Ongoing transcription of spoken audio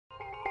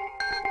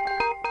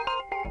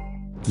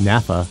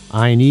NAFA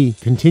I&E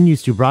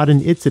continues to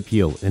broaden its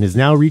appeal and is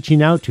now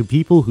reaching out to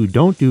people who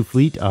don't do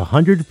fleet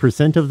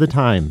 100% of the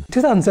time.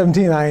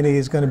 2017 I&E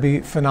is going to be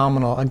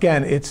phenomenal.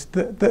 Again, it's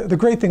the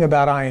great thing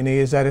about I&E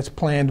is that it's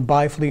planned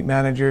by fleet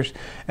managers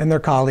and their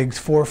colleagues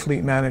for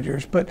fleet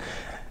managers. But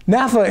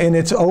NAFA, in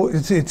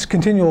its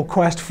continual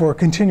quest for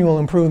continual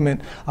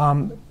improvement,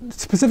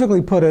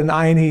 specifically put an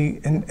I&E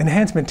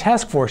enhancement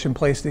task force in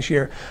place this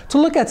year to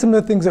look at some of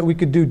the things that we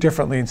could do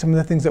differently and some of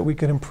the things that we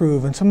could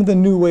improve and some of the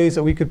new ways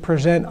that we could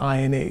present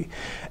I&E.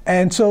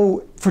 And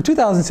so for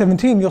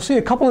 2017, you'll see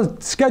a couple of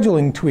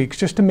scheduling tweaks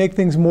just to make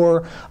things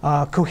more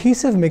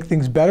cohesive, make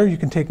things better. You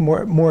can take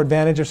more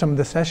advantage of some of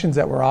the sessions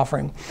that we're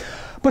offering.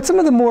 But some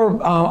of the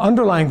more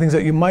underlying things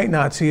that you might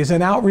not see is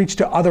an outreach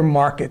to other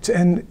markets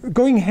and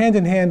going hand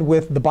in hand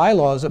with the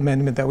bylaws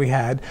amendment that we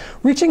had,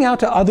 reaching out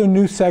to other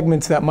new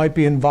segments that might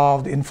be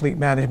involved in fleet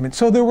management.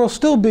 So there will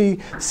still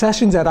be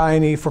sessions at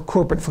I&E for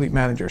corporate fleet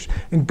managers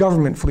and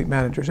government fleet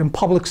managers and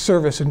public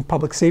service and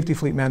public safety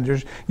fleet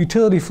managers,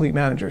 utility fleet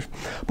managers.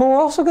 But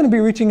we're also going to be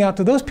reaching out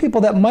to those people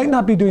that might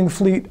not be doing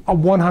fleet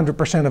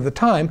 100% of the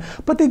time,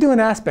 but they do an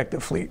aspect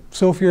of fleet.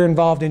 So if you're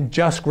involved in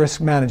just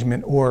risk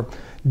management or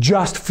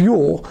just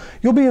fuel,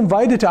 you'll be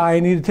invited to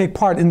I&E to take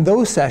part in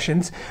those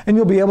sessions, and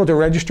you'll be able to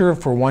register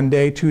for 1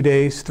 day, 2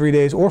 days, 3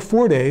 days, or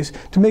 4 days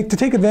to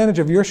take advantage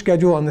of your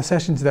schedule and the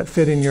sessions that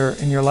fit in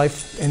your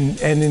life and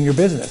in your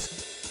business.